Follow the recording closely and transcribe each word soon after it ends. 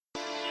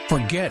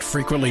Forget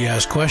frequently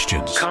asked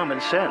questions. Common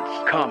sense,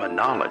 common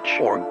knowledge,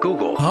 or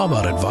Google. How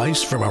about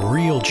advice from a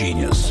real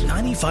genius?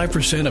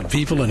 95% of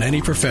people in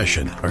any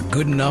profession are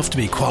good enough to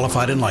be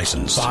qualified and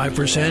licensed.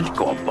 5%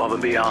 go above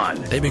and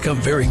beyond. They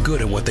become very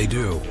good at what they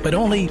do, but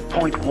only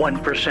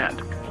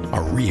 0.1%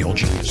 are real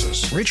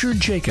geniuses. Richard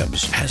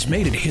Jacobs has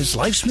made it his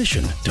life's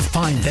mission to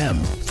find them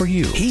for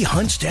you. He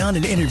hunts down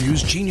and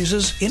interviews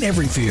geniuses in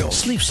every field: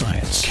 sleep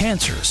science,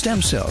 cancer,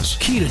 stem cells,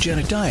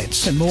 ketogenic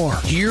diets, and more.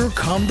 Here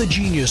come the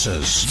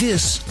geniuses.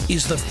 This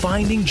is the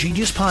Finding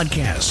Genius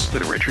Podcast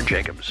with Richard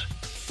Jacobs.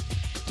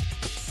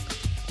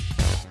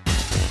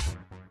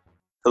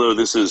 Hello,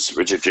 this is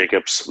Richard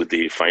Jacobs with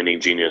the Finding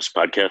Genius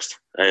Podcast.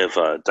 I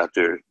have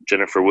Dr.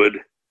 Jennifer Wood.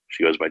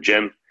 She goes by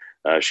Jen.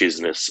 She's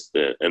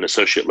an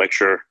associate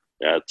lecturer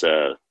at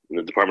in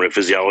the Department of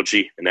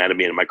Physiology,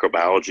 Anatomy, and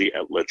Microbiology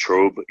at La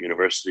Trobe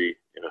University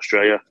in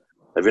Australia.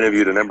 I've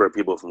interviewed a number of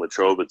people from La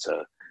Trobe. It's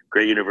a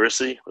great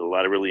university with a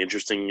lot of really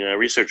interesting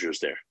researchers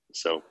there.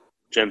 So,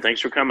 Jen, thanks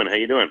for coming. How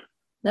you doing?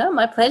 No,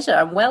 my pleasure.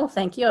 I'm well,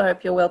 thank you. I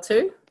hope you're well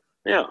too.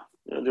 Yeah,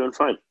 I'm doing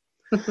fine.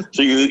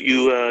 So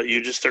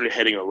you just started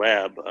heading a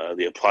lab,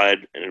 the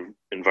Applied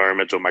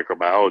Environmental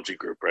Microbiology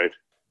group, right?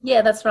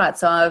 Yeah, that's right.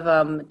 So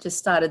I've just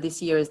started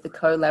this year as the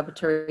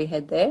co-laboratory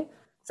head there.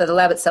 So the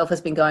lab itself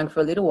has been going for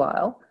a little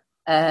while,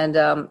 and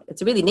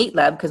it's a really neat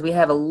lab because we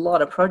have a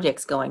lot of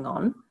projects going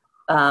on.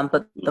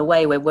 But the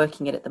way we're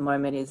working it at the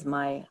moment is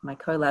my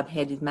co-lab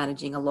head is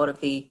managing a lot of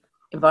the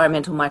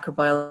environmental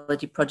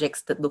microbiology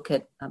projects that look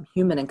at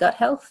human and gut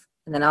health.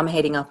 And then I'm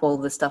heading up all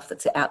the stuff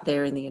that's out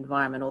there in the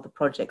environment, all the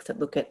projects that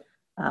look at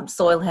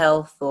soil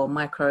health or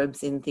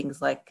microbes in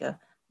things like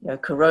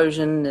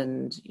corrosion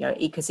and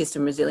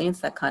ecosystem resilience,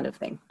 that kind of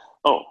thing.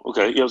 Oh,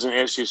 okay. Yeah, I was going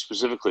to ask you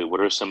specifically,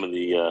 what are some of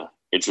the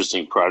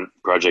interesting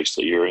projects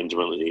that you're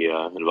intimately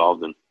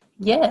involved in?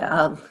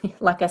 Yeah,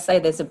 like I say,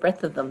 there's a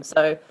breadth of them.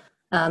 So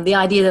the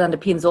idea that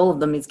underpins all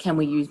of them is, can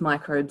we use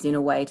microbes in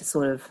a way to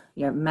sort of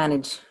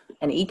manage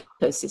an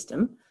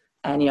ecosystem,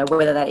 and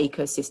whether that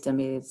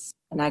ecosystem is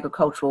an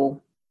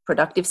agricultural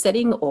productive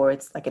setting or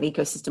it's like an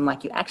ecosystem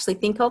like you actually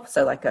think of,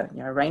 so like a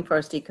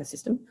rainforest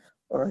ecosystem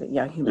or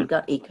human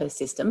gut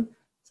ecosystem.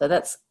 So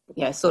that's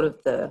sort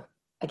of the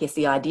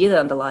idea that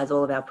underlies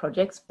all of our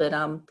projects. But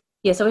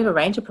so we have a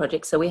range of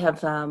projects. So we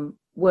have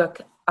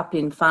work up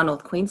in far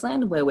north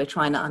Queensland where we're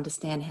trying to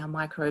understand how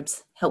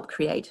microbes help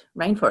create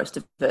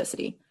rainforest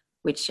diversity,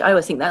 which I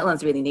always think that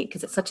one's really neat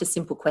because it's such a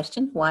simple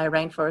question. Why are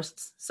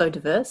rainforests so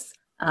diverse?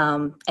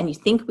 And you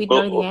think we'd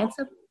know the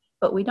answer,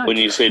 but we don't. When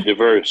you say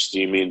diverse,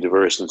 do you mean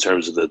diverse in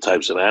terms of the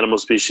types of animal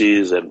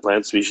species and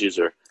plant species,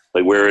 or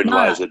like where it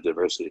lies the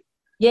diversity?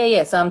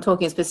 Yeah. So I'm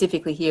talking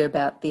specifically here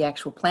about the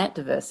actual plant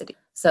diversity.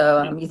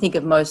 So you think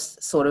of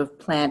most sort of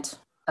plant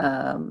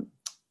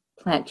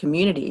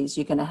communities,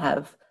 you're going to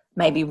have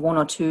maybe one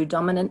or two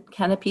dominant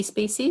canopy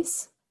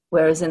species,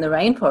 whereas in the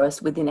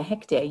rainforest within a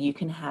hectare, you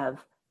can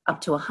have up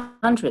to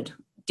 100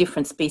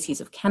 different species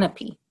of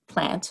canopy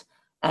plant,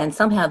 and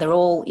somehow they're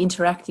all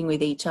interacting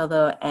with each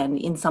other and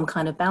in some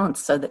kind of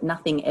balance so that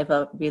nothing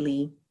ever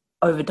really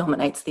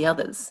over-dominates the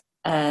others.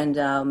 And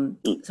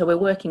so we're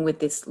working with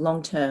this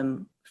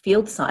long-term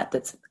field site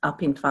that's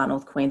up in far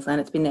north Queensland.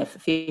 It's been there for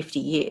 50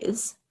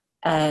 years,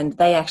 and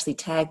they actually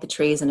tag the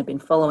trees and have been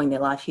following their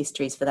life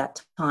histories for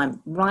that time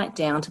right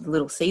down to the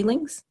little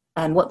seedlings.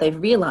 And what they've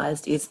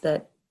realised is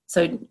that,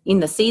 so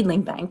in the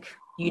seedling bank,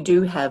 you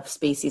do have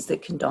species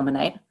that can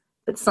dominate,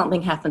 but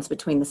something happens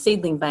between the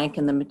seedling bank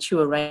and the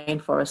mature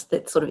rainforest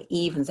that sort of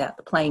evens out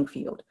the playing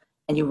field,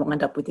 and you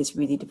wind up with this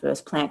really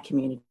diverse plant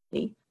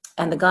community.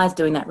 And the guys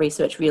doing that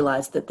research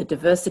realised that the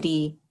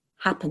diversity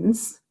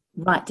happens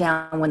right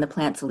down when the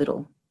plants are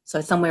little. So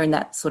somewhere in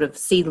that sort of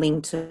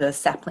seedling to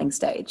sapling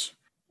stage.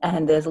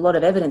 And there's a lot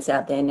of evidence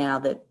out there now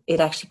that it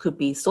actually could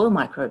be soil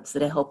microbes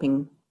that are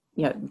helping,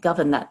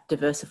 govern that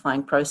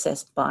diversifying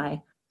process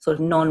by sort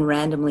of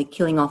non-randomly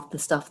killing off the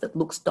stuff that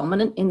looks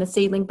dominant in the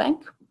seedling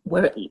bank,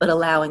 but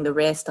allowing the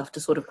rare stuff to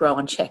sort of grow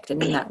unchecked.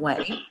 And in that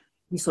way,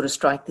 you sort of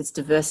strike this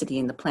diversity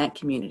in the plant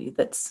community.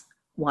 That's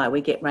why we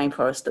get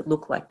rainforests that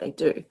look like they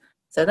do.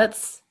 So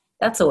that's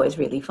always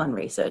really fun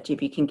research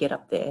if you can get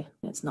up there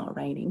and it's not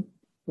raining,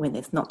 when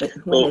there's no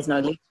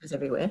leeches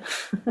everywhere.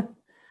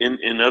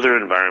 In other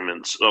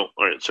environments, all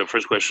right. So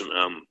first question,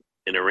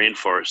 in a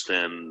rainforest,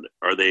 then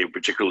are they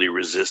particularly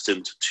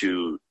resistant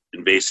to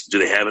invasive? Do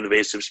they have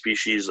invasive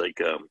species? Like,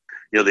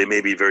 they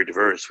may be very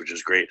diverse, which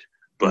is great,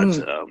 but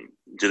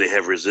do they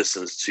have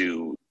resistance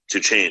to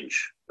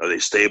change? Are they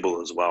stable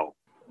as well?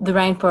 The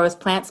rainforest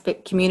plant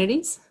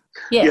communities?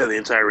 Yeah, the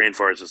entire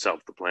rainforest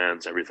itself, the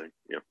plants, everything.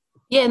 Yeah.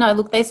 Yeah, no,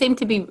 look, they seem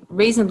to be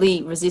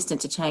reasonably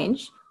resistant to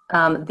change.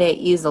 There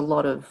is a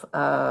lot of,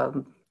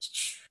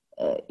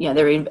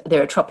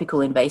 there are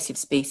tropical invasive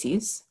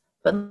species,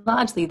 but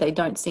largely they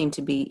don't seem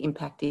to be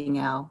impacting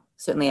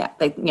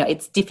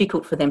it's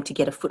difficult for them to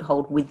get a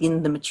foothold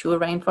within the mature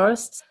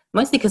rainforests,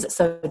 mostly because it's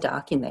so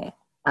dark in there.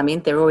 I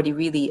mean, they're already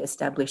really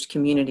established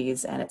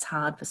communities and it's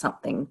hard for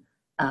something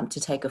to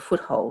take a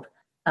foothold.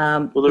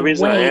 Well, the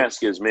reason I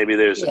ask is maybe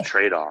there's a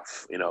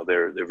trade-off.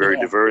 They're very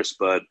diverse,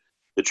 but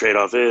the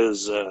trade-off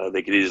is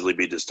they could easily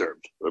be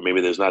disturbed, or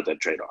maybe there's not that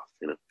trade-off.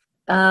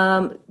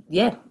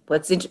 Yeah,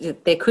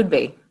 there could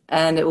be,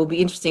 and it will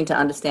be interesting to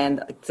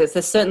understand.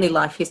 There's certainly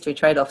life history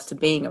trade-offs to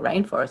being a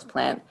rainforest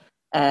plant,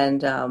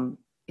 and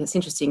it's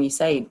interesting you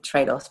say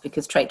trade-offs,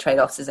 because trait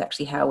trade-offs is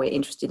actually how we're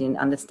interested in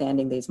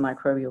understanding these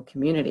microbial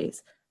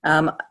communities.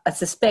 I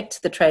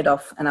suspect the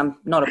trade-off, and I'm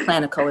not a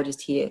plant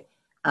ecologist here,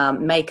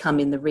 may come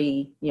in the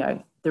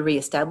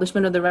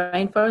re-establishment of the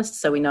rainforest.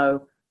 So we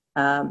know,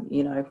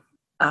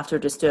 after a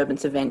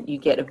disturbance event, you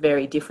get a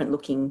very different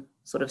looking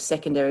sort of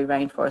secondary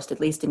rainforest,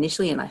 at least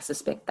initially, and I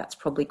suspect that's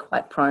probably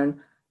quite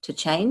prone to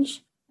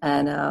change.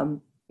 And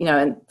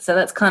and so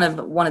that's kind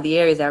of one of the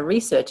areas our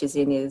research is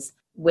in. Is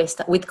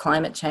with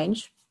climate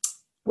change,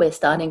 we're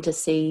starting to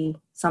see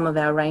some of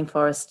our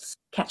rainforests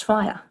catch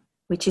fire,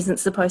 which isn't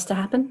supposed to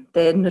happen.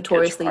 They're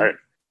notoriously,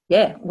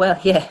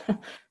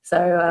 So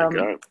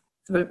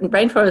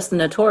rainforests are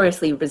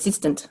notoriously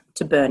resistant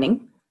to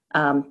burning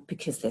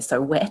because they're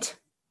so wet.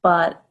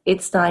 But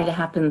it's starting to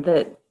happen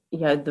that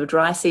the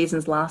dry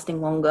season's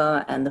lasting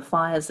longer, and the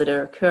fires that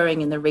are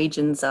occurring in the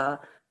regions are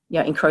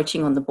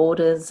encroaching on the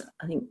borders.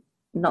 I think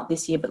not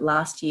this year, but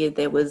last year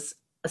there was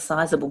a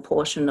sizable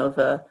portion of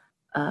a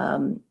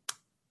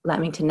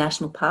Lamington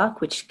National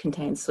Park, which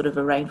contains sort of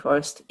a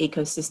rainforest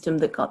ecosystem,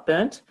 that got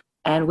burnt.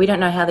 And we don't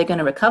know how they're going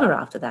to recover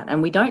after that.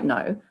 And we don't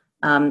know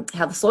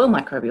how the soil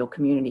microbial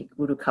community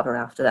would recover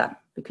after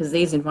that, because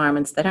these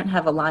environments, they don't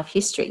have a life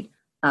history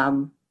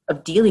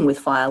of dealing with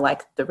fire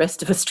like the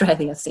rest of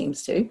Australia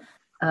seems to.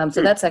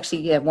 So that's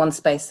actually one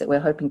space that we're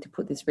hoping to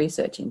put this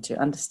research into,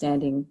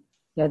 understanding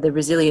the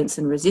resilience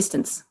and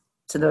resistance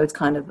to those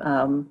kind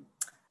of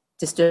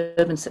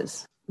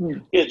disturbances.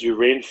 Yeah, do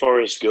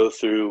rainforests go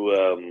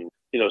through,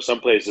 some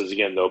places,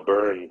 again, they'll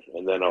burn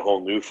and then a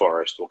whole new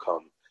forest will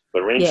come.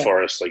 But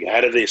rainforests, like,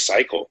 how do they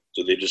cycle?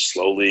 Do they just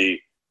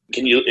slowly,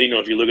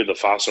 if you look at the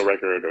fossil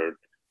record or,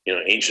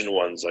 ancient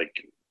ones, like,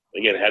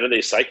 again, how do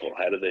they cycle?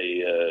 How do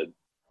they,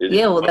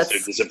 once they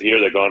disappear,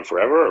 they're gone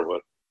forever, or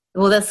what?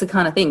 Well, that's the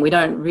kind of thing we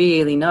don't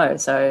really know.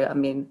 So, I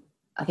mean,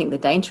 I think the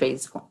Daintree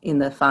in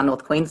the far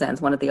north Queensland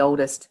is one of the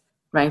oldest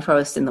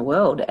rainforests in the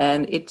world,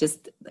 and it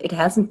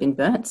hasn't been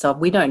burnt. So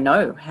we don't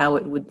know how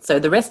it would. So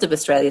the rest of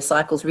Australia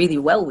cycles really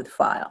well with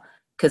fire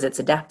because it's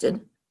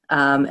adapted.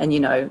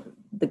 And,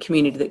 the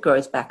community that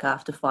grows back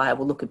after fire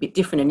will look a bit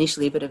different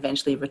initially, but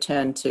eventually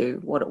return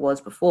to what it was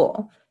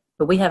before.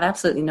 But we have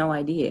absolutely no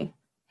idea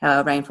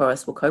how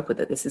rainforests will cope with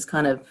it. This is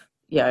kind of,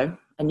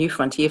 a new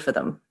frontier for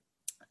them.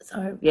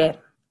 So,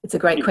 it's a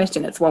great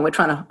question. It's one we're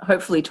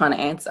hopefully trying to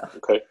answer.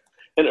 Okay.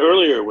 And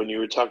earlier when you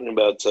were talking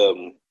about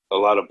a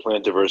lot of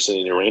plant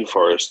diversity in your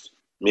rainforest,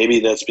 maybe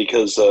that's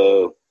because,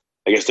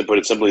 I guess to put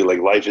it simply, like,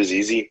 life is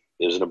easy.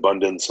 There's an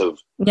abundance of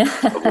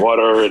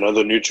water and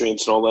other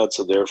nutrients and all that.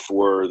 So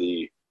therefore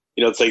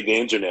it's like the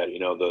internet,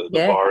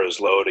 the bar is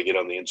low to get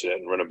on the internet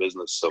and run a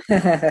business. So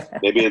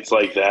maybe it's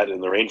like that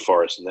in the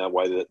rainforest, and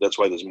that's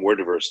why there's more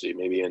diversity.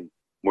 Maybe in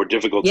more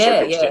difficult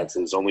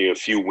circumstances, only a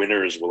few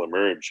winners will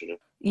emerge.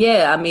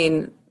 Yeah, I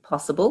mean,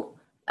 possible.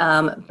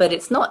 But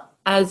it's not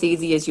as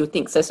easy as you would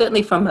think. So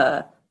certainly from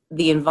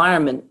the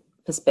environment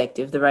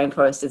perspective, the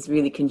rainforest is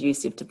really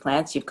conducive to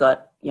plants. You've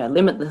got,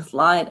 limitless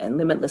light and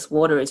limitless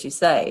water, as you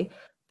say.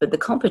 But the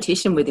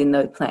competition within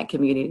those plant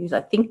communities,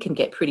 I think, can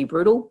get pretty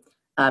brutal.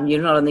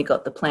 You've not only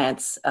got the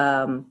plants,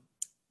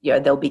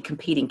 they'll be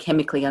competing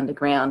chemically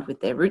underground with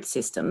their root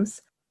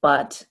systems,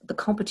 but the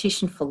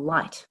competition for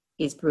light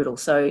is brutal.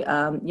 So,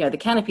 the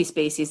canopy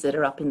species that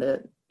are up in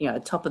the,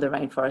 top of the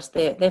rainforest,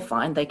 they're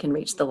fine. They can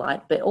reach the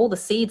light. But all the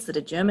seeds that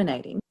are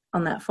germinating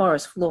on that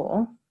forest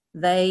floor,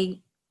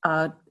 they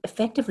are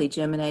effectively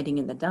germinating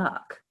in the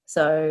dark.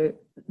 So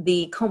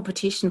the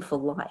competition for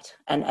light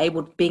and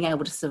being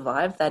able to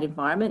survive that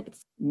environment,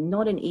 it's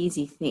not an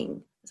easy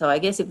thing. So I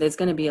guess if there's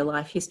going to be a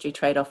life history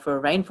trade-off for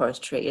a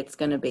rainforest tree, it's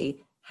going to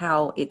be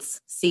how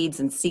its seeds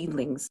and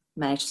seedlings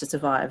manage to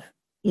survive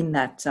in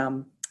that,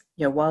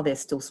 while they're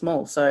still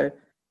small. So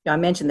I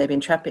mentioned they've been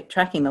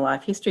tracking the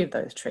life history of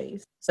those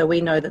trees. So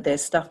we know that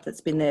there's stuff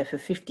that's been there for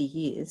 50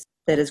 years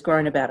that has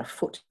grown about a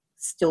foot.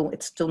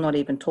 It's still not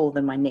even taller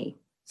than my knee.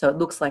 So it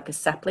looks like a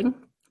sapling,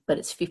 but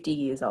it's 50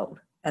 years old.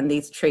 And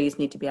these trees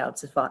need to be able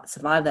to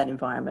survive that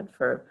environment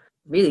for a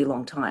really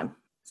long time.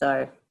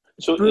 So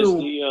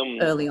brutal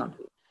early on.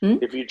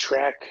 If you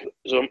track,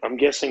 so I'm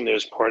guessing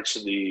there's parts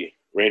of the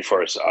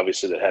rainforest,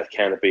 obviously, that have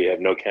canopy, have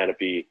no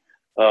canopy.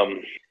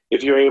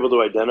 If you're able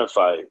to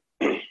identify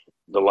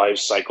the life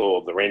cycle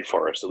of the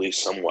rainforest, at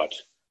least somewhat,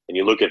 and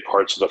you look at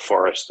parts of the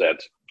forest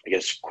that, I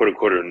guess, quote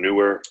unquote, are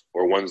newer,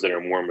 or ones that are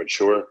more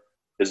mature,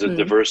 is the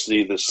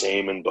diversity the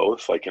same in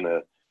both? Like in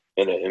an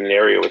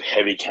area with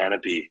heavy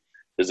canopy,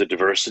 is the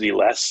diversity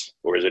less,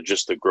 or is it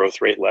just the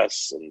growth rate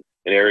less? And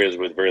in areas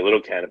with very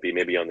little canopy,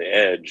 maybe on the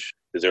edge,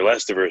 is there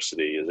less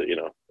diversity? Is it,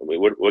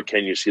 what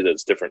can you see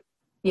that's different?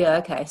 Yeah,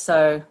 okay.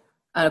 So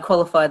I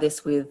qualify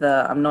this with,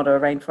 I'm not a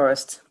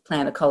rainforest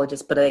plant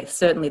ecologist, but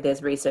certainly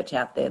there's research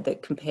out there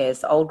that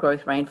compares old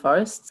growth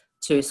rainforests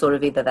to sort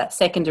of either that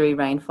secondary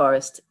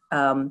rainforest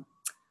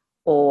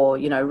or,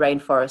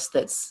 rainforest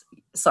that's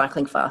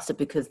cycling faster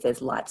because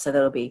there's light. So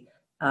there'll be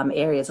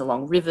areas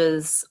along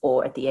rivers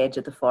or at the edge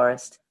of the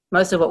forest.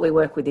 Most of what we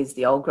work with is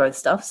the old growth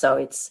stuff, so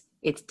it's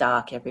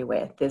dark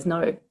everywhere. There's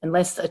no,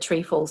 unless a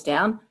tree falls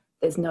down,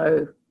 there's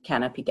no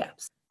canopy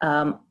gaps.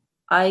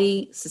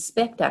 I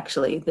suspect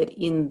actually that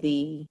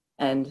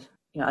and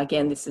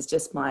again, this is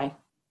just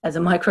as a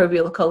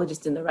microbial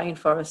ecologist in the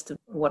rainforest,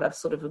 what I've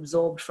sort of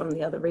absorbed from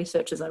the other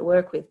researchers I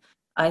work with,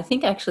 I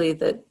think actually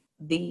that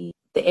the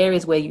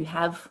areas where you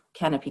have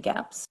canopy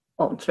gaps,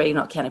 or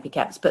not canopy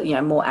gaps, but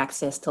more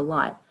access to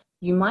light,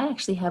 you might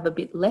actually have a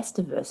bit less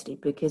diversity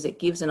because it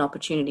gives an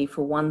opportunity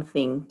for one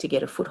thing to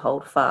get a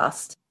foothold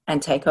fast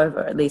and take over,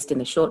 at least in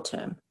the short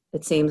term.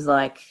 It seems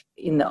like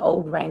in the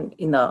old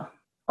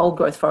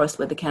growth forest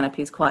where the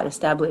canopy is quite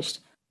established,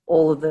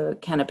 all of the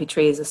canopy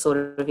trees are sort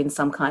of in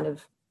some kind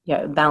of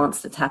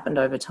balance that's happened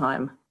over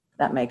time.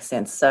 That makes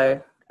sense.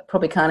 So I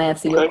probably can't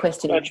answer your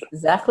question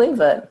exactly,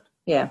 but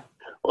yeah.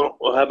 Well,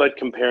 how about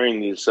comparing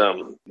these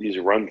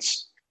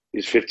runts,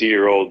 these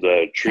 50-year-old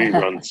tree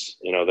runts,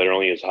 that are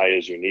only as high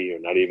as your knee, or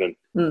not even,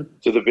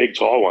 to the big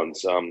tall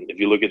ones? If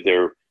you look at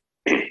their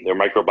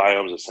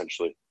microbiomes,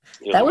 essentially,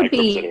 that would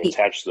microbes be that are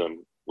attached to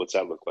them. What's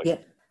that look like? Yeah,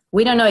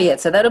 we don't know yet.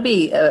 So that'll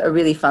be a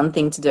really fun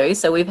thing to do.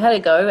 So we've had a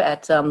go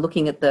at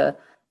looking at the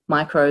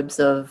microbes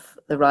of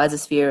the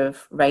rhizosphere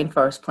of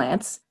rainforest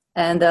plants,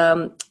 and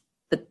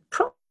the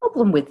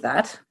problem with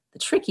that, the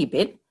tricky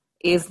bit,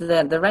 is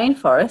that the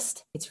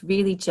rainforest, it's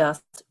really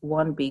just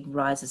one big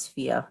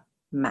rhizosphere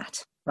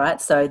mat,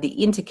 right? So the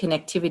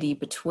interconnectivity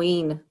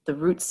between the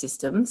root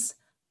systems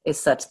is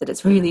such that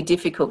it's really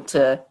difficult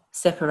to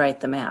separate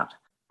them out.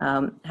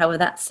 However,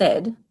 that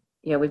said,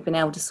 we've been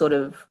able to sort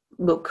of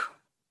look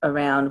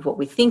around what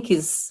we think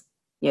is,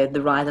 the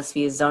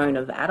rhizosphere zone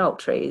of adult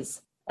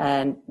trees.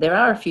 And there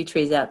are a few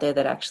trees out there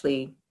that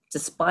actually,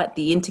 despite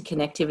the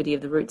interconnectivity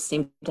of the roots,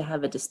 seem to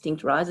have a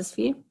distinct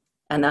rhizosphere.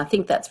 And I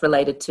think that's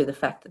related to the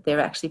fact that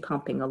they're actually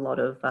pumping a lot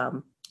of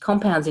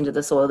compounds into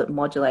the soil that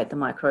modulate the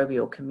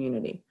microbial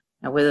community.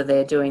 Now, whether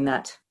they're doing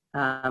that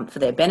for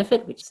their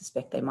benefit, which I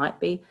suspect they might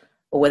be,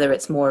 or whether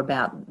it's more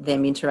about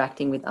them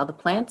interacting with other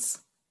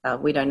plants,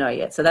 we don't know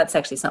yet. So that's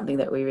actually something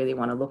that we really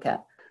want to look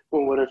at.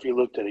 Well, what if you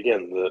looked at,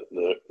 again,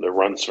 the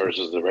runts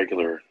versus the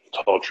regular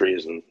tall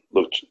trees and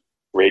looked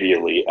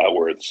radially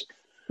outwards?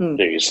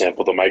 You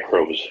sample the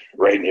microbes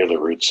right near the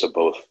roots of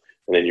both,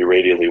 and then you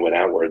radially went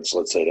outwards,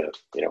 let's say to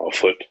a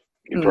foot.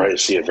 You'd probably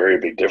see a very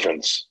big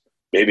difference,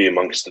 maybe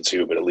amongst the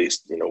two, but at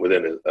least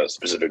within a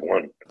specific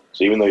one.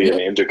 So even though you have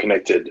an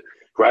interconnected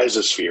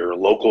rhizosphere,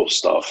 local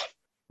stuff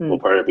will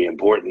probably be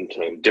important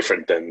and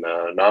different than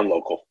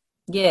non-local.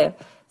 Yeah.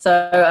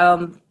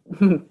 So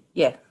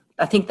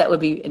I think that would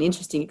be an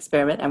interesting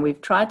experiment, and we've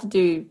tried to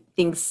do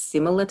things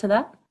similar to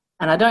that.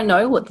 And I don't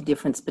know what the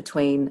difference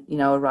between a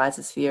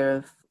rhizosphere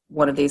of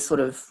one of these sort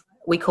of,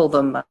 we call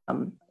them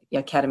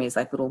academies,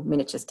 like little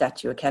miniature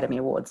statue academy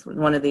awards,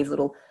 one of these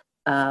little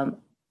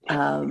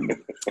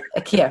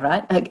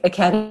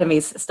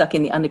academies stuck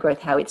in the undergrowth,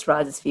 how its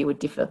rhizosphere would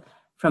differ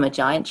from a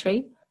giant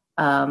tree.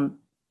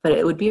 But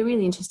it would be a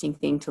really interesting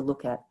thing to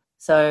look at.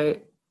 So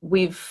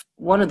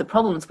one of the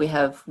problems we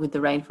have with the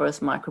rainforest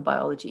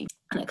microbiology,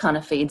 and it kind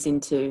of feeds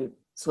into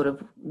sort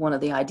of one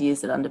of the ideas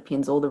that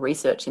underpins all the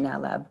research in our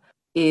lab,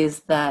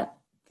 is that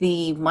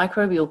the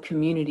microbial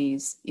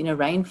communities in a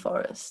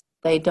rainforest,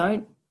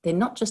 they're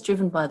not just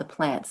driven by the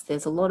plants.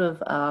 There's a lot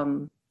of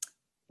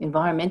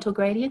environmental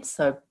gradients,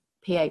 so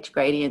pH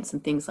gradients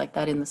and things like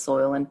that in the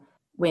soil. And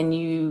when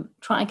you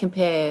try and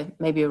compare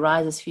maybe a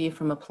rhizosphere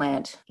from a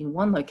plant in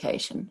one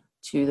location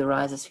to the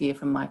rhizosphere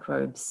from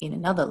microbes in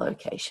another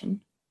location,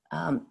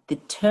 the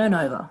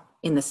turnover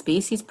in the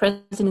species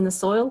present in the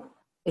soil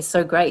is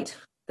so great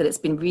that it's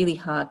been really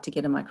hard to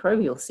get a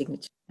microbial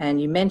signature. And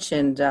you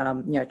mentioned,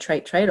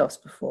 trait trade-offs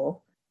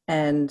before.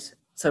 And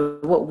so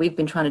what we've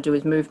been trying to do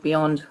is move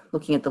beyond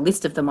looking at the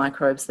list of the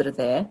microbes that are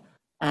there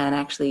and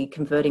actually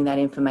converting that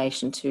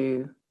information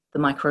to the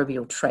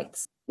microbial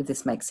traits, if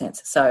this makes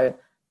sense. So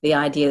the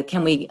idea,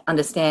 can we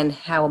understand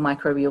how a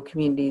microbial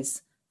community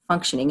is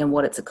functioning and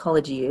what its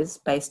ecology is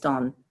based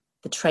on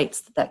the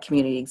traits that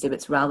community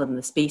exhibits rather than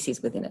the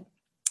species within it?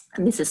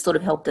 And this has sort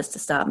of helped us to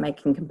start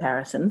making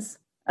comparisons.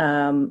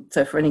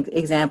 So for an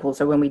example,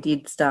 so when we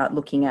did start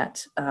looking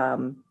at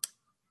the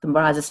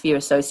rhizosphere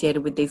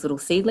associated with these little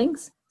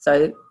seedlings,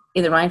 so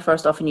in the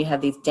rainforest often you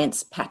have these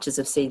dense patches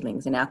of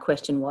seedlings, and our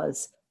question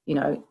was,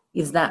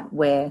 is that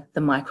where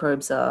the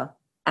microbes are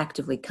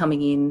actively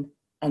coming in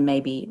and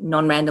maybe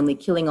non-randomly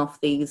killing off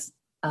these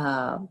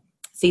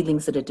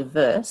seedlings that are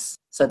diverse,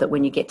 so that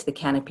when you get to the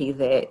canopy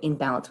they're in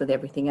balance with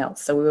everything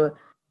else. So we were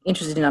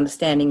interested in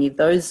understanding if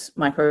those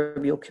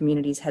microbial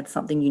communities had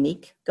something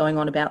unique going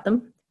on about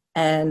them.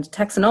 And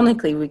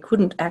taxonomically, we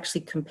couldn't actually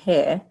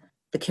compare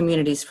the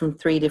communities from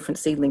 3 different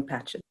seedling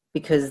patches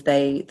because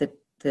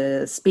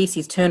the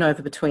species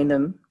turnover between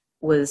them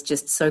was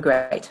just so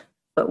great.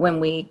 But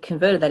when we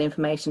converted that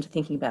information to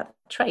thinking about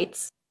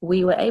traits,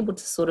 we were able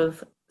to sort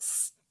of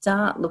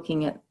start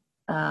looking at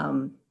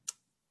a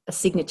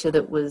signature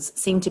that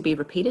seemed to be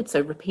repeated,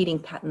 so repeating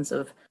patterns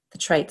of the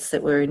traits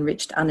that were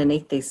enriched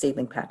underneath these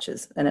seedling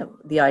patches. And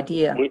the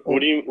idea... What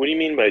do you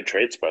mean by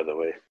traits, by the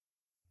way?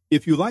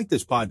 If you like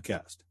this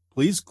podcast,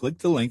 please click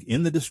the link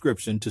in the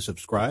description to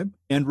subscribe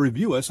and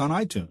review us on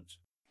iTunes.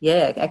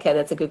 Yeah, okay,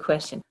 that's a good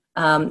question.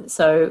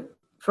 So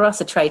for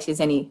us, a trait is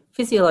any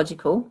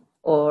physiological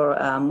or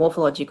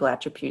morphological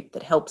attribute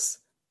that helps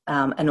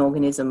an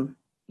organism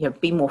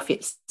be more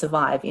fit to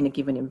survive in a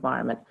given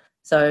environment.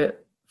 So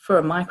for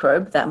a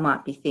microbe, that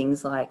might be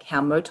things like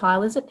how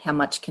motile is it? How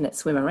much can it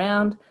swim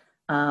around?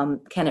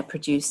 Can it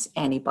produce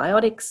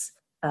antibiotics?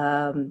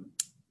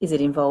 Is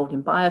it involved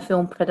in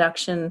biofilm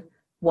production?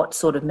 What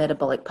sort of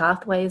metabolic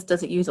pathways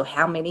does it use, or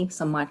how many?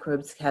 Some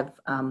microbes have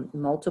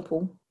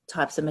multiple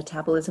types of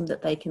metabolism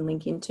that they can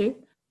link into.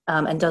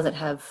 And does it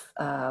have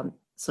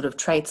sort of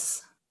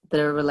traits that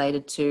are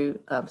related to,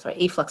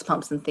 efflux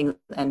pumps and things,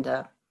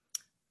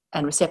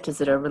 and receptors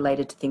that are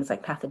related to things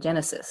like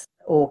pathogenesis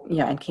or,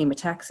 and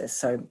chemotaxis.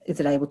 So is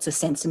it able to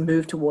sense and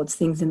move towards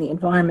things in the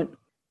environment?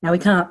 Now, we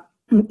can't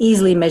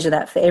easily measure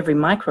that for every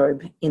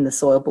microbe in the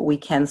soil, but we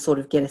can sort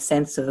of get a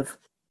sense of,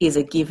 is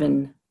a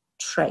given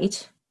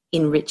trait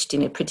enriched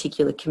in a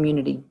particular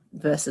community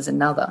versus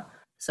another?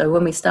 So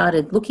when we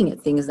started looking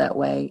at things that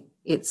way,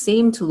 it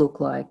seemed to look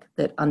like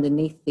that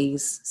underneath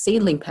these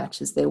seedling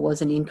patches, there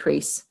was an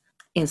increase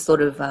in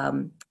sort of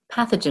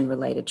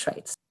pathogen-related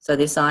traits. So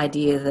this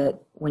idea that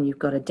when you've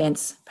got a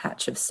dense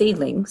patch of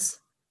seedlings,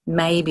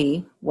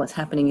 maybe what's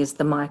happening is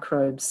the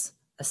microbes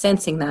are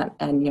sensing that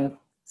and,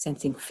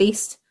 sensing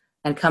feast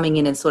and coming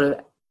in and sort of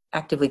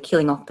actively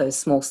killing off those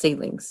small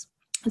seedlings.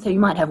 And so you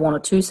might have one or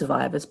two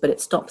survivors, but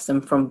it stops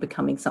them from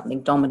becoming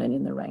something dominant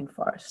in the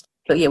rainforest.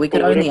 But yeah, we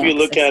could only access...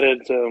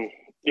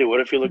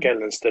 What if you look at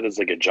it instead as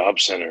like a job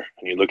center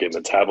and you look at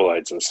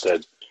metabolites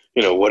instead?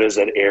 What does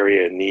that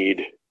area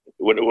need?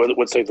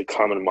 What's like the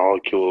common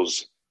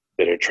molecules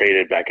that are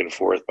traded back and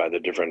forth by the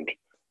different,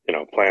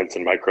 plants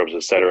and microbes,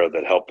 et cetera,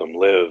 that help them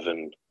live,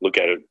 and look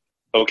at it.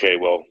 Okay,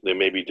 well, there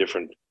may be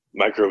different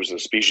microbes and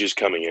species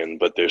coming in,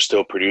 but they're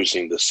still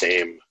producing the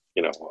same,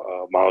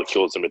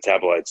 molecules and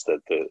metabolites that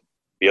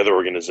the other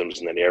organisms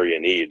in that area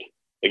need.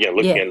 Again,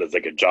 looking at it as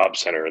like a job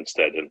center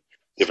instead, and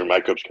different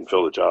microbes can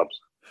fill the jobs.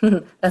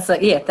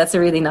 That's a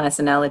really nice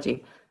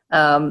analogy.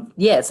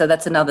 So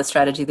that's another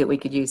strategy that we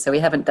could use. So we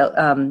haven't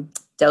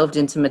delved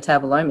into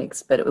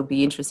metabolomics, but it would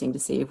be interesting to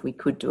see if we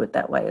could do it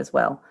that way as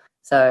well.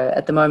 So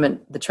at the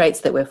moment, the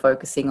traits that we're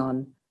focusing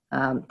on,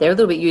 they're a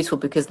little bit useful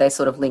because they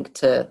sort of link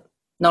to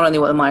not only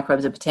what the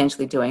microbes are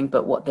potentially doing,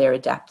 but what they're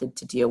adapted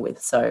to deal with.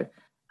 So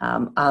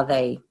are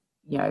they,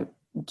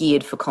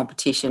 geared for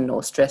competition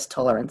or stress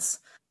tolerance?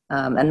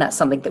 And that's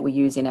something that we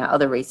use in our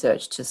other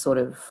research to sort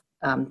of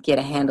get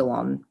a handle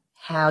on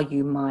how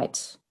you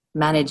might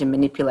manage and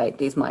manipulate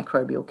these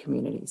microbial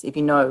communities. If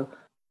you know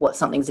what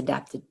something's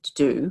adapted to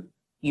do,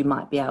 you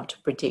might be able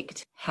to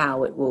predict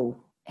how it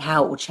will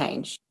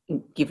change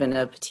given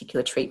a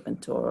particular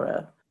treatment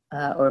or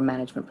a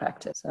management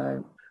practice.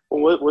 So,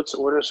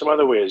 what are some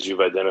other ways you've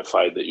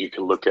identified that you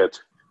can look at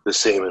the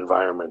same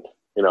environment?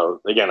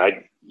 Again,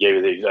 I gave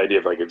you the idea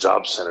of like a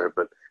job center,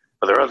 but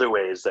are there other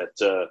ways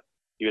that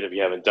even if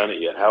you haven't done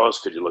it yet, how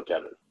else could you look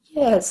at it?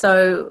 Yeah,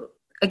 so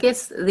I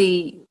guess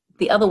the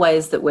other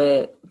ways that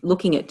we're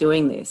looking at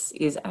doing this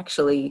is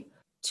actually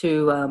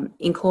to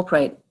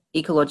incorporate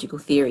ecological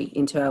theory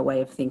into our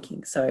way of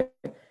thinking. So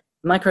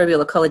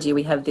microbial ecology,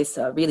 we have this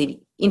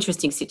really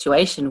interesting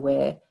situation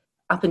where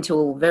up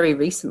until very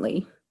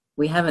recently,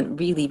 we haven't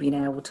really been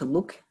able to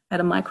look at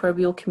a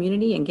microbial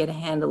community and get a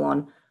handle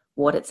on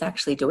what it's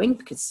actually doing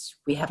because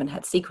we haven't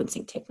had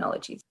sequencing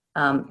technologies.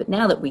 But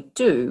now that we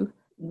do,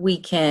 we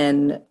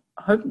can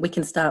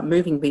start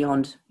moving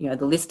beyond,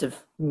 the list of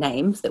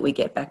names that we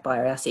get back by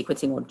our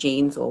sequencing, or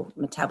genes or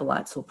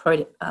metabolites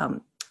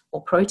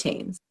or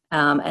proteins,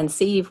 and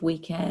see if we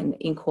can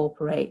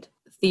incorporate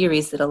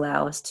theories that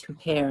allow us to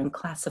compare and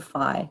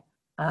classify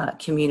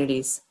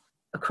communities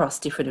across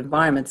different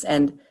environments.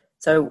 And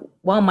so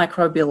while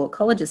microbial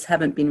ecologists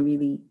haven't been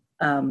really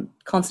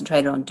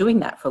concentrated on doing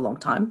that for a long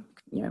time,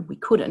 we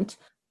couldn't,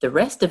 the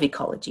rest of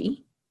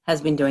ecology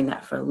has been doing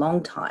that for a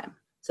long time.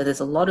 So there's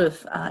a lot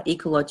of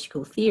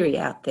ecological theory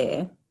out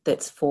there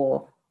that's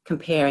for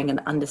comparing and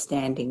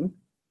understanding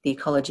the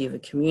ecology of a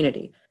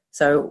community.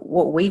 So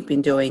what we've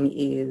been doing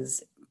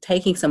is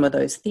taking some of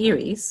those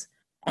theories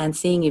and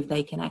seeing if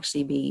they can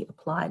actually be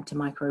applied to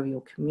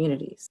microbial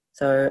communities.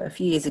 So a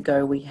few years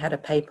ago, we had a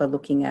paper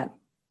looking at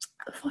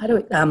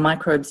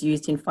microbes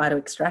used in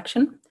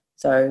phytoextraction.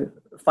 So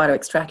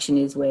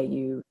phytoextraction is where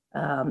you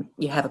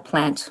have a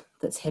plant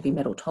that's heavy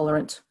metal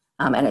tolerant,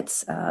 and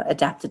it's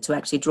adapted to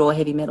actually draw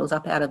heavy metals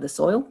up out of the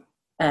soil.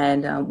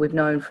 And we've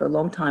known for a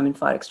long time in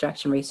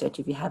phytoextraction research,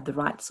 if you have the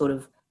right sort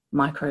of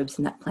microbes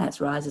in that plant's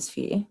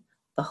rhizosphere,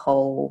 the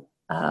whole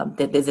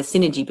there's a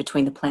synergy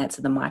between the plants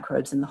and the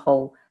microbes, and the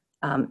whole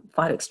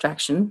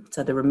phytoextraction,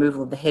 so the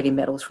removal of the heavy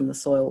metals from the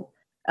soil,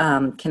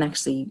 can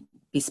actually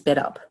be sped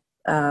up.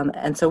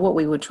 And so what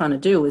we were trying to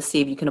do was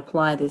see if you can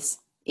apply this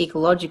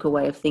ecological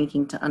way of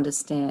thinking to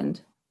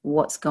understand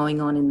what's going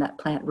on in that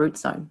plant root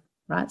zone.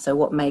 right? So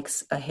what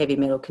makes a heavy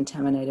metal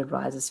contaminated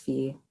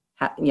rhizosphere?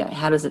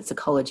 How does its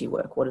ecology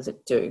work? What does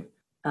it do?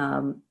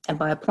 And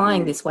by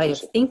applying this way of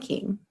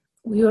thinking,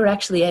 we were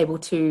actually able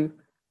to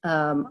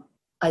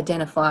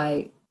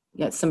identify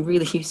some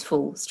really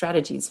useful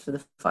strategies for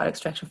the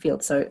phytoextraction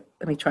field. So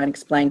let me try and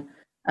explain.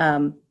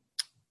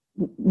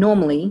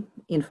 Normally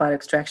in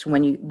phytoextraction,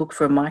 when you look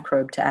for a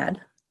microbe to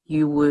add,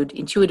 you would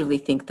intuitively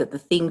think that the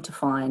thing to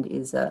find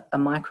is a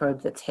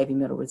microbe that's heavy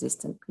metal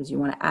resistant, because you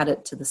want to add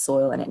it to the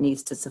soil and it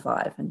needs to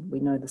survive. And we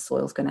know the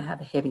soil's going to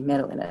have a heavy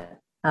metal in it.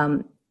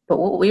 But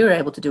what we were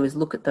able to do is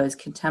look at those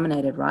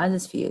contaminated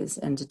rhizospheres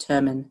and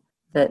determine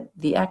that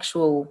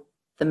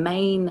the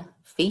main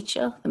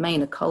feature, the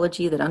main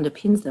ecology that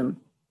underpins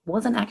them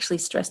wasn't actually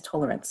stress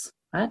tolerance,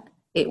 right?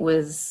 It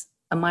was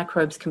a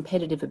microbe's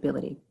competitive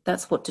ability.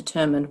 That's what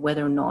determined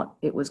whether or not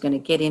it was going to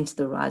get into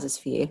the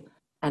rhizosphere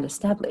and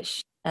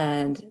establish.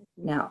 And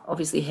now,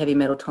 obviously, heavy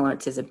metal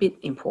tolerance is a bit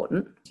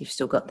important. You've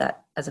still got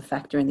that as a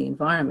factor in the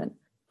environment.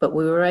 But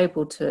we were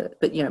able to,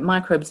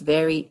 microbes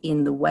vary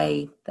in the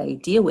way they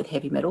deal with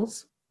heavy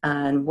metals.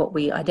 And what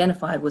we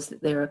identified was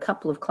that there are a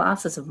couple of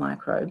classes of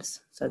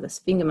microbes, so the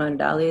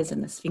Sphingomonadales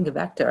and the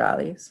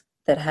Sphingobacterales,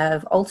 that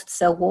have altered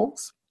cell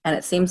walls. And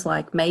it seems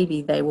like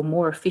maybe they were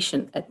more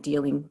efficient at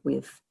dealing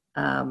with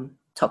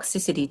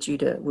toxicity due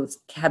to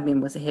cadmium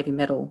was a heavy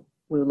metal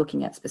we were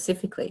looking at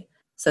specifically.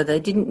 So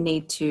they didn't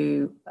need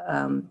to,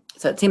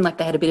 so it seemed like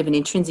they had a bit of an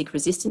intrinsic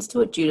resistance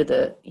to it due to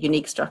the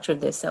unique structure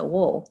of their cell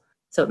wall.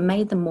 So it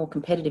made them more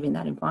competitive in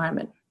that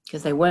environment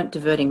because they weren't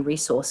diverting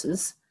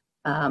resources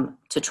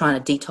to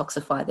trying to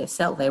detoxify their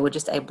cell. They were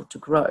just able to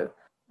grow.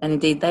 And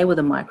indeed, they were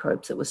the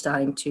microbes that were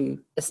starting to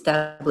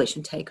establish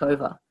and take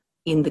over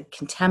in the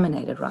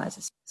contaminated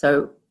rhizosphere.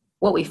 So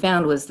what we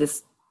found was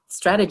this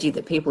strategy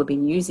that people have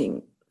been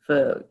using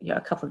for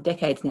a couple of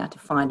decades now to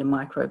find a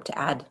microbe to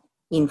add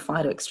in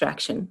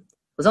phytoextraction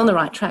was on the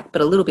right track,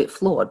 but a little bit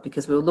flawed,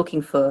 because we were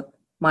looking for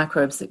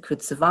microbes that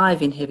could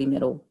survive in heavy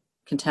metal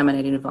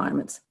contaminated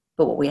environments.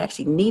 But what we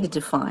actually needed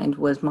to find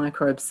was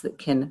microbes that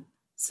can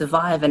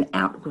survive and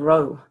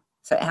outgrow,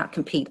 so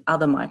outcompete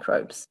other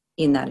microbes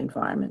in that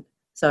environment.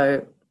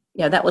 So,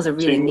 that was a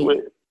really neat...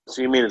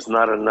 So you mean it's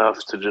not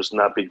enough to just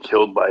not be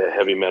killed by a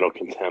heavy metal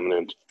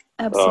contaminant?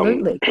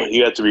 Absolutely.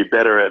 You have to be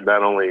better at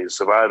not only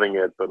surviving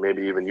it, but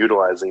maybe even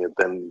utilizing it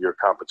than your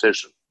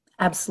competition.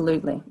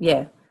 Absolutely,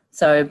 yeah.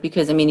 So,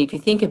 because, if you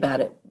think about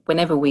it,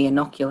 whenever we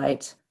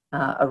inoculate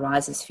a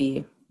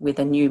rhizosphere with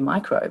a new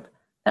microbe,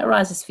 that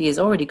rhizosphere has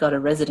already got a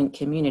resident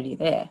community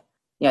there.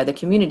 The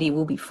community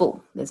will be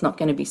full. There's not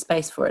going to be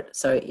space for it.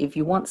 So if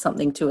you want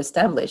something to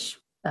establish,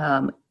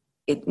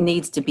 it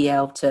needs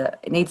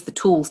the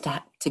tools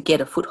to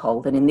get a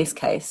foothold. And in this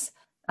case,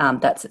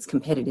 that's its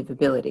competitive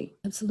ability.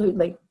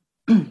 Absolutely.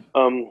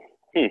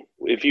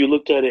 If you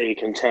looked at a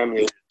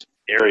contaminated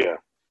area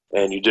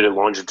and you did it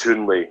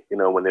longitudinally,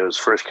 when there was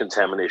first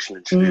contamination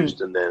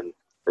introduced and then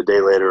a day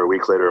later, a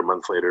week later, a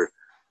month later,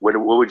 what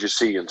would you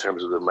see in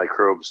terms of the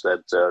microbes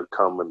that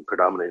come and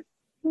predominate?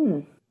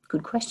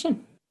 Good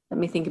question. Let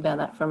me think about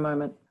that for a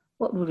moment.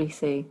 What would we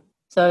see?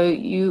 So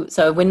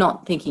we're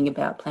not thinking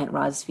about plant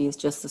rhizospheres,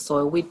 just the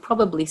soil. We'd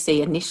probably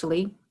see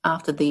initially,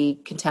 after the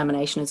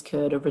contamination has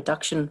occurred, a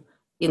reduction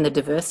in the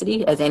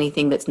diversity, as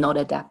anything that's not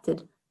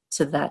adapted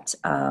to that,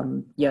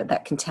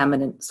 that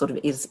contaminant sort of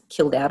is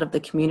killed out of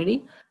the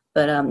community.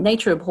 But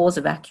nature abhors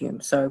a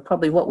vacuum. So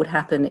probably what would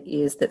happen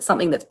is that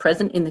something that's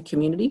present in the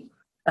community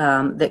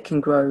that can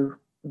grow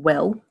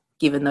well,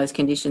 given those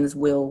conditions,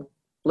 will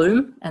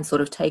bloom and sort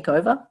of take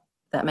over.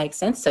 That makes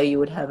sense. So you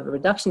would have a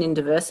reduction in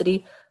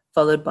diversity,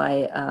 followed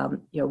by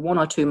one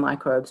or two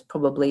microbes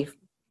probably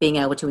being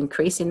able to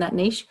increase in that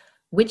niche.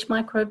 Which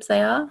microbes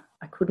they are,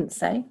 I couldn't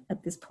say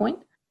at this point.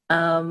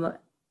 And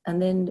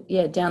then,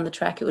 down the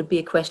track, it would be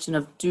a question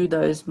of, do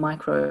those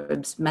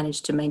microbes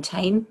manage to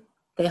maintain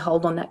their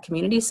hold on that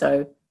community?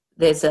 So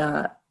there's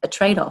a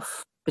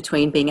trade-off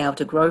between being able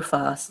to grow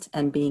fast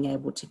and being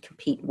able to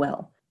compete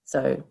well.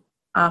 So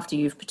after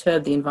you've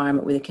perturbed the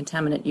environment with a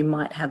contaminant, you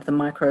might have the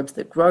microbes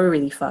that grow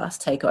really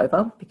fast take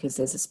over because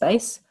there's a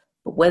space,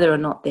 but whether or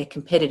not they're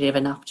competitive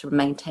enough to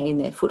maintain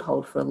their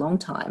foothold for a long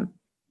time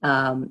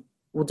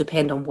will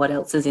depend on what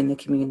else is in the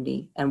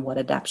community and what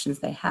adaptions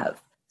they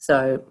have.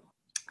 So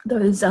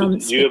those... do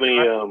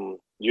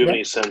you have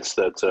any sense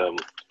that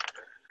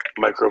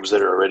microbes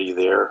that are already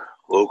there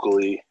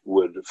locally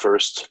would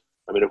first...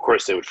 of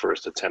course they would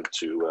first attempt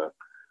to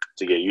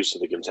get used to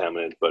the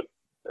contaminant, but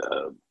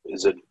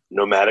is it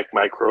nomadic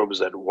microbes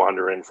that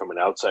wander in from an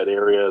outside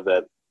area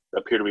that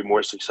appear to be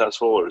more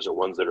successful, or is it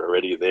ones that are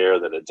already there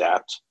that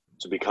adapt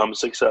to become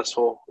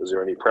successful? Is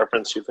there any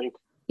preference, you think?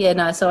 Yeah,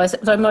 no. So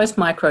most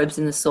microbes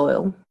in the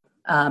soil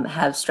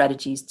have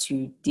strategies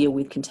to deal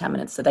with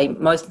contaminants. So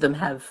most of them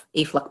have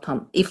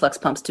efflux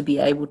pumps to be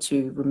able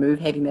to remove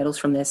heavy metals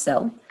from their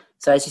cell.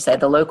 So as you say,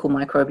 the local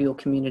microbial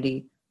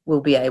community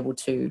will be able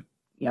to,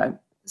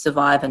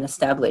 survive and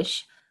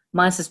establish.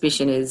 My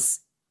suspicion is,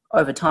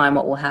 over time,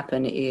 what will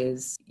happen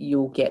is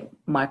you'll get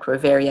micro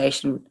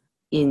variation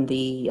in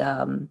the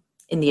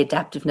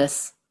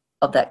adaptiveness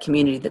of that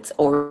community that's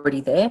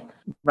already there,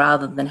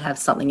 rather than have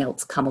something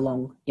else come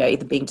along,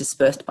 either being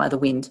dispersed by the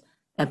wind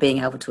and being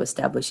able to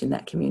establish in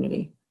that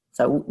community.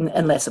 So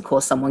unless, of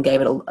course, someone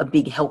gave it a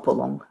big help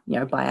along,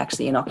 by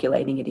actually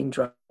inoculating it in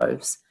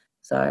droves.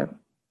 So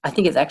I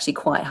think it's actually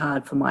quite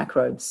hard for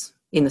microbes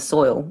in the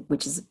soil,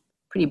 which is a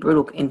pretty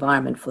brutal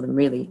environment for them,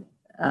 really,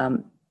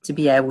 to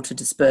be able to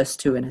disperse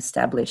to and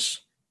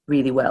establish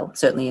really well,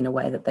 certainly in a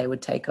way that they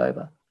would take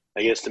over.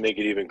 I guess to make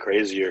it even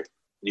crazier,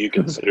 you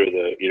consider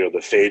the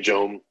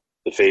phagome,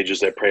 the phages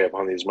that prey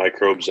upon these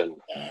microbes, and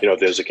if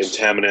there's a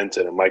contaminant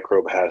and a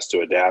microbe has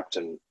to adapt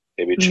and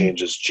maybe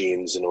change its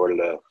genes in order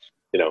to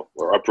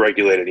or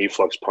upregulate an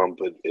efflux pump,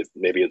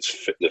 maybe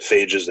it's the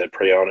phages that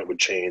prey on it would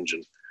change,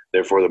 and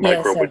therefore the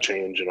microbe would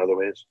change in other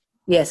ways.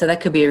 Yeah, so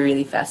that could be a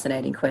really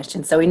fascinating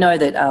question. So we know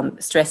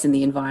that stress in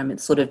the environment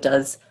sort of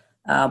does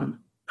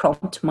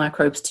prompt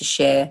microbes to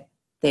share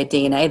their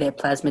DNA, their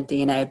plasmid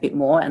DNA, a bit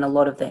more, and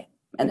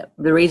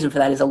the reason for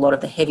that is a lot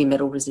of the heavy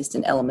metal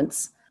resistant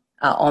elements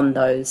are on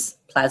those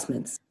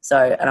plasmids.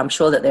 So, and I'm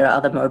sure that there are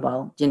other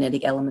mobile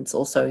genetic elements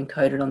also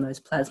encoded on those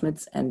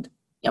plasmids, and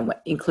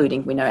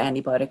including, we know,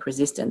 antibiotic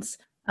resistance.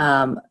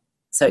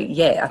 So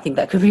yeah, I think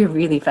that could be a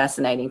really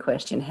fascinating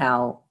question,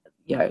 how,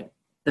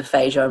 the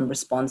phagome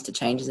responds to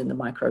changes in the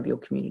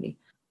microbial community.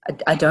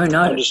 I don't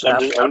know. I'm just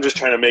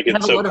trying to make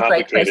it so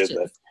complicated.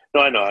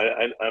 No, I know.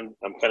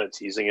 I'm kind of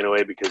teasing in a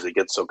way because it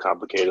gets so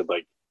complicated.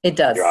 Like, it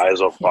does. Your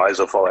eyes will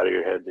fall out of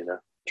your head,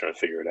 trying to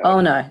figure it out.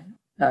 Oh, no.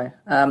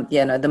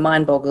 The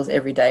mind boggles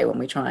every day when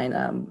we try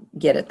and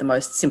get at the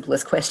most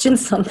simplest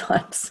questions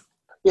sometimes.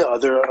 Yeah, are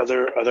there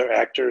other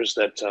actors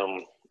that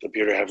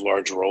appear to have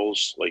large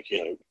roles? Like,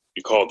 you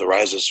call it the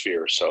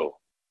rhizosphere, so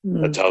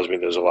that tells me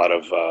there's a lot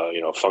of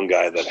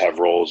fungi that have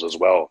roles as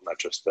well, not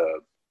just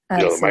the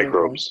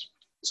microbes.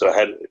 So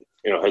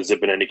has there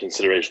been any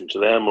consideration to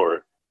them,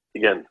 or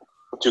again,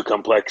 too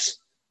complex,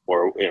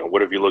 or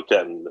what have you looked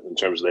at in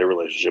terms of their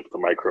relationship with the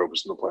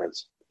microbes and the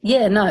plants?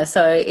 Yeah, no.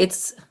 So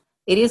it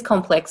is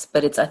complex,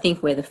 but it's, I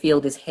think, where the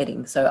field is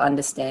heading. So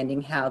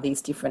understanding how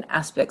these different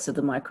aspects of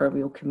the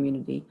microbial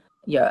community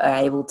are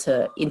able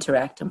to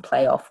interact and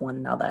play off one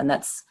another. And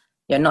that's,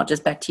 not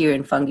just bacteria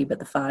and fungi, but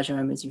the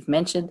phagome, as you've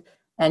mentioned.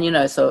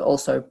 And, so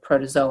also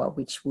protozoa,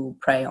 which will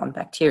prey on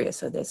bacteria.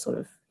 So they're sort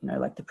of,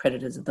 like the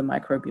predators of the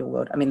microbial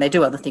world. I mean, they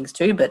do other things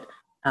too, but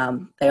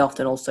they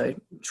often also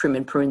trim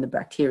and prune the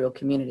bacterial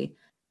community.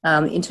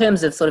 In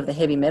terms of sort of the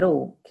heavy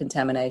metal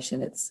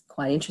contamination, it's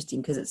quite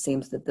interesting because it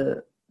seems that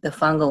the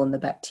fungal and the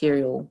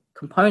bacterial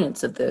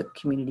components of the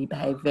community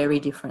behave very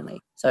differently.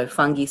 So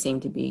fungi seem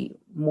to be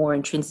more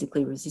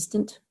intrinsically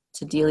resistant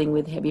to dealing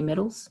with heavy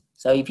metals.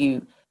 So if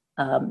you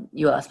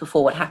asked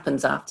before what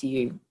happens after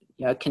you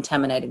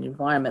contaminate an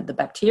environment, the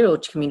bacterial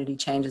community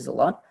changes a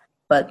lot,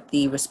 but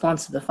the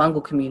response of the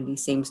fungal community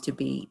seems to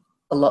be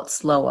a lot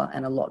slower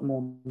and a lot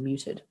more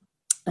muted.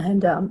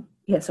 And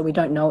so we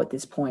don't know at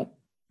this point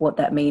what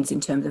that means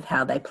in terms of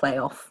how they play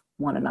off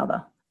one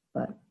another,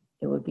 but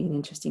it would be an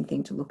interesting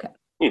thing to look at.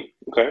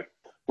 Okay.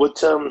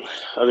 What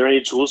are there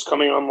any tools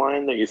coming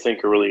online that you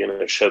think are really going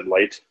to shed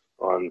light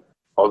on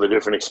all the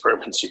different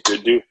experiments you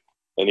could do?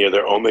 Any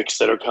other omics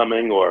that are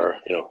coming, or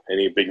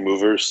any big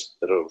movers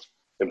that'll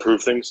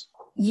improve things?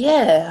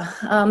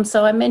 Yeah.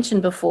 So I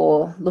mentioned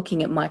before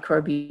looking at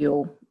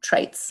microbial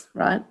traits,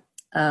 right?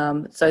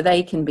 So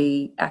they can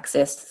be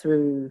accessed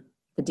through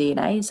the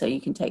DNA. So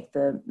you can take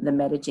the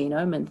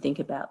metagenome and think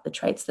about the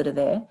traits that are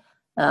there.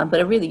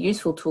 But a really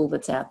useful tool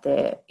that's out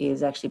there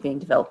is actually being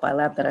developed by a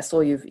lab that I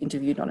saw you've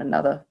interviewed on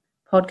another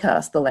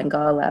podcast, the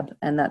Langara lab,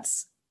 and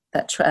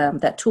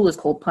that tool is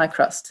called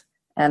PyCrust.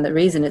 And the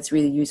reason it's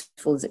really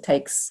useful is it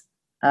takes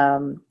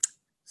the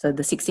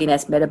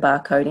 16S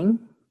metabarcoding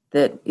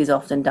that is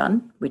often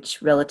done,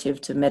 which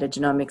relative to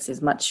metagenomics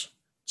is much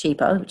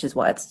cheaper, which is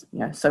why it's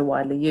so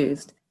widely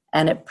used,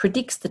 and it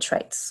predicts the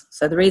traits.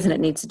 So the reason it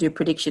needs to do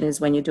prediction is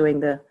when you're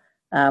doing the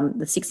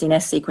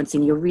 16S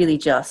sequencing, you're really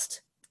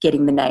just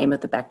getting the name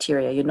of the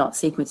bacteria. You're not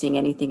sequencing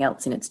anything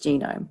else in its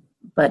genome.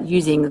 But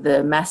using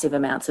the massive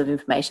amounts of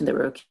information that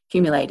we're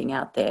accumulating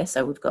out there,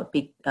 so we've got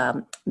big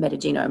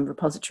metagenome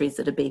repositories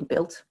that are being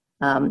built,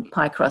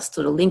 PyCrust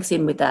sort of links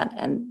in with that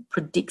and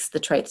predicts the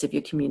traits of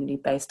your community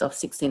based off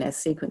 16S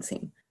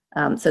sequencing.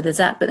 So there's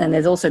that, but then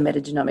there's also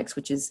metagenomics,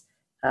 which is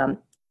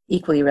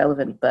equally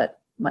relevant but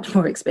much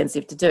more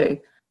expensive to do.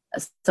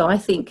 So I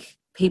think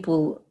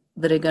people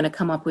that are going to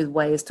come up with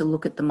ways to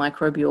look at the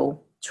microbial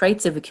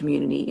traits of a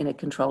community in a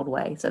controlled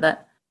way, so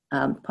that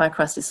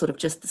PyCrust is sort of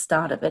just the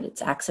start of it.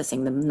 It's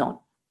accessing them,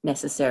 not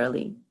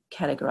necessarily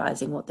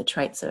categorizing what the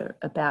traits are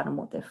about and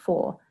what they're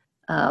for,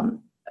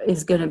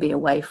 is going to be a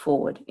way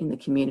forward in the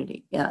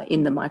community,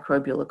 in the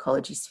microbial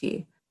ecology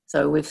sphere.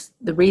 So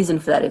the reason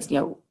for that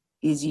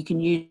is you can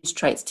use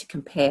traits to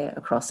compare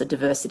across a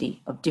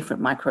diversity of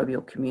different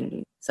microbial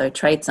communities. So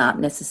traits aren't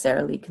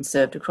necessarily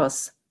conserved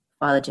across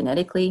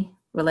phylogenetically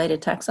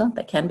related taxa.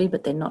 They can be,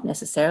 but they're not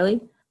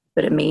necessarily.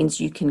 But it means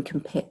you can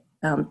compare,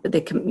 but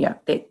they're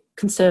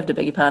conserved,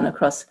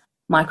 across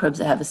microbes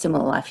that have a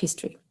similar life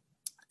history.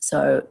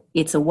 So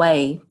it's a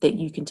way that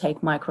you can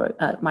take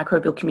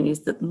microbial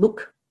communities that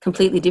look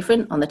completely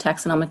different on the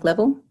taxonomic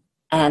level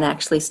and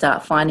actually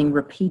start finding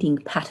repeating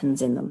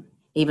patterns in them,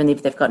 even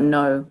if they've got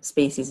no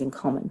species in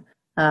common.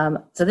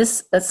 So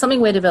that's something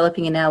we're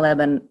developing in our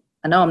lab, and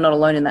I know I'm not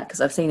alone in that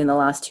because I've seen in the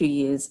last 2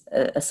 years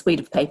a suite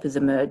of papers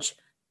emerge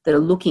that are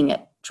looking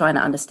at trying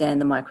to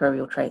understand the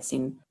microbial traits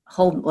in a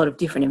whole lot of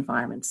different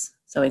environments.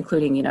 So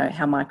including,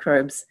 how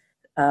microbes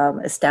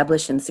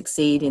establish and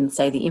succeed in,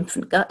 say, the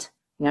infant gut,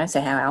 so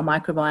how our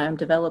microbiome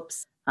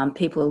develops.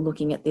 People are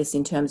looking at this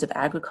in terms of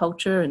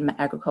agriculture and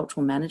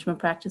agricultural management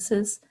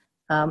practices.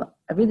 I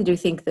really do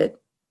think that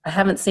I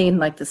haven't seen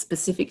like the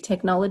specific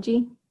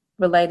technology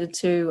related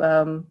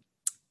to,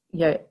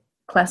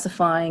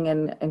 classifying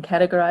and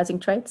categorizing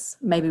traits.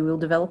 Maybe we'll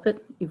develop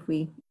it if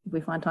we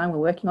find time. We're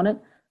working on it.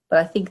 But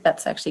I think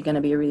that's actually going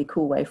to be a really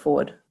cool way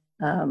forward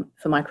for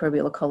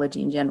microbial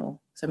ecology in general.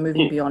 So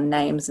moving beyond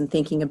names and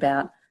thinking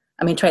about,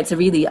 traits are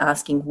really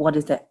asking what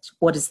is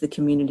the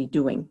community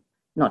doing,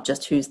 not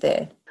just who's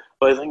there.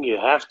 Well, I think you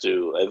have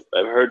to.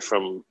 I've heard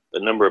from a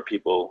number of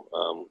people.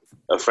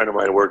 A friend of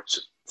mine worked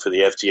for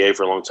the FDA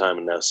for a long time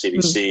and now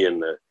CDC,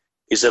 and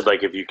he said,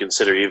 like, if you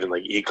consider even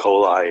like E.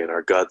 coli in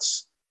our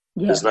guts,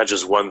 there's not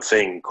just one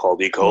thing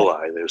called E.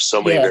 coli. There's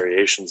so many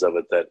variations of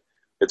it that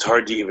it's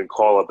hard to even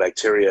call a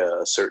bacteria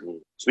a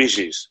certain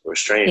species or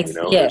strain.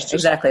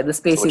 Exactly. The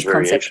species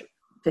concept.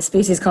 The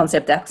species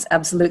concept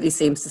absolutely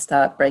seems to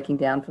start breaking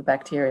down for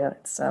bacteria.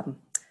 It's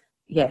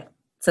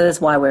So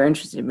that's why we're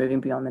interested in moving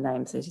beyond the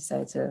names, as you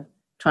say, to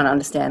trying to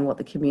understand what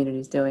the community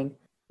is doing.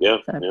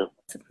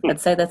 I'd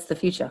say that's the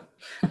future.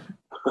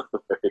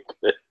 Very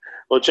good.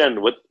 Well,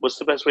 Jen, what's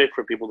the best way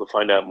for people to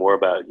find out more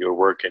about your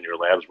work and your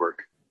lab's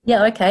work?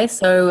 Yeah, okay.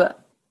 So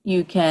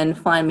you can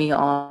find me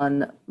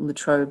on La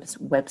Trobe's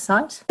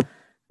website.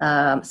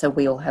 So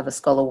we'll have a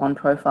Scholar One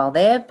profile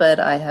there, but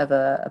I have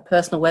a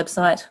personal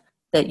website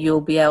that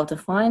you'll be able to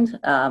find,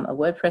 a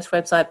WordPress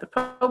website, but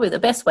probably the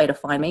best way to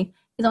find me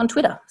is on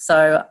Twitter.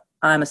 So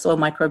I'm a soil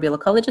microbial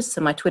ecologist,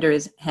 so my Twitter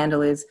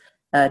handle is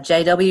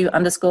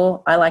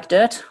JW_I like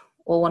dirt,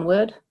 all one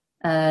word.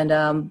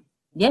 And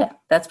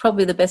that's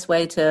probably the best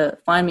way to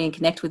find me and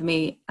connect with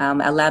me.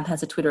 Our lab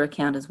has a Twitter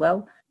account as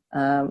well,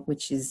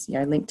 which is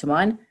linked to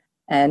mine.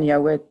 And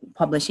we're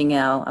publishing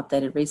our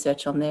updated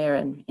research on there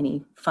and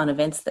any fun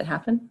events that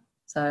happen.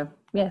 So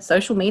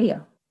social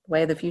media,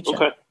 way of the future.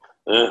 Okay.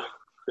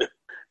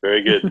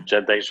 Very good.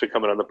 Jen, thanks for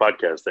coming on the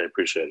podcast. I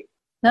appreciate it.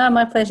 No,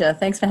 my pleasure.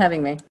 Thanks for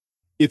having me.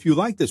 If you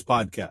like this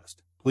podcast,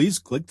 please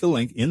click the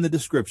link in the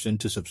description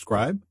to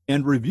subscribe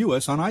and review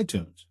us on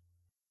iTunes.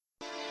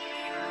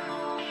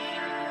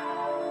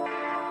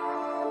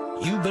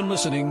 You've been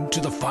listening to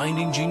the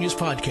Finding Genius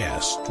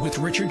podcast with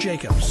Richard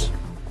Jacobs.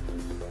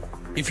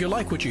 If you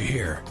like what you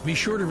hear, be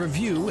sure to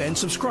review and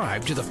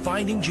subscribe to the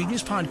Finding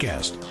Genius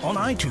podcast on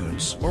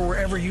iTunes or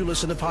wherever you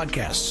listen to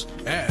podcasts.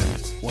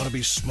 And want to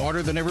be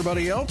smarter than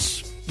everybody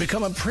else?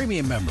 Become a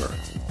premium member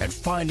at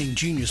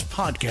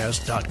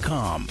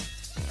findinggeniuspodcast.com.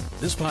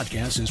 This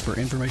podcast is for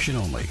information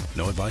only.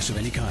 No advice of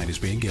any kind is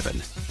being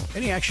given.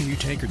 Any action you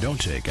take or don't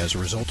take as a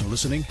result of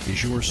listening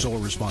is your sole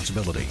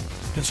responsibility.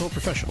 Consult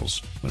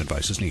professionals when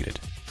advice is needed.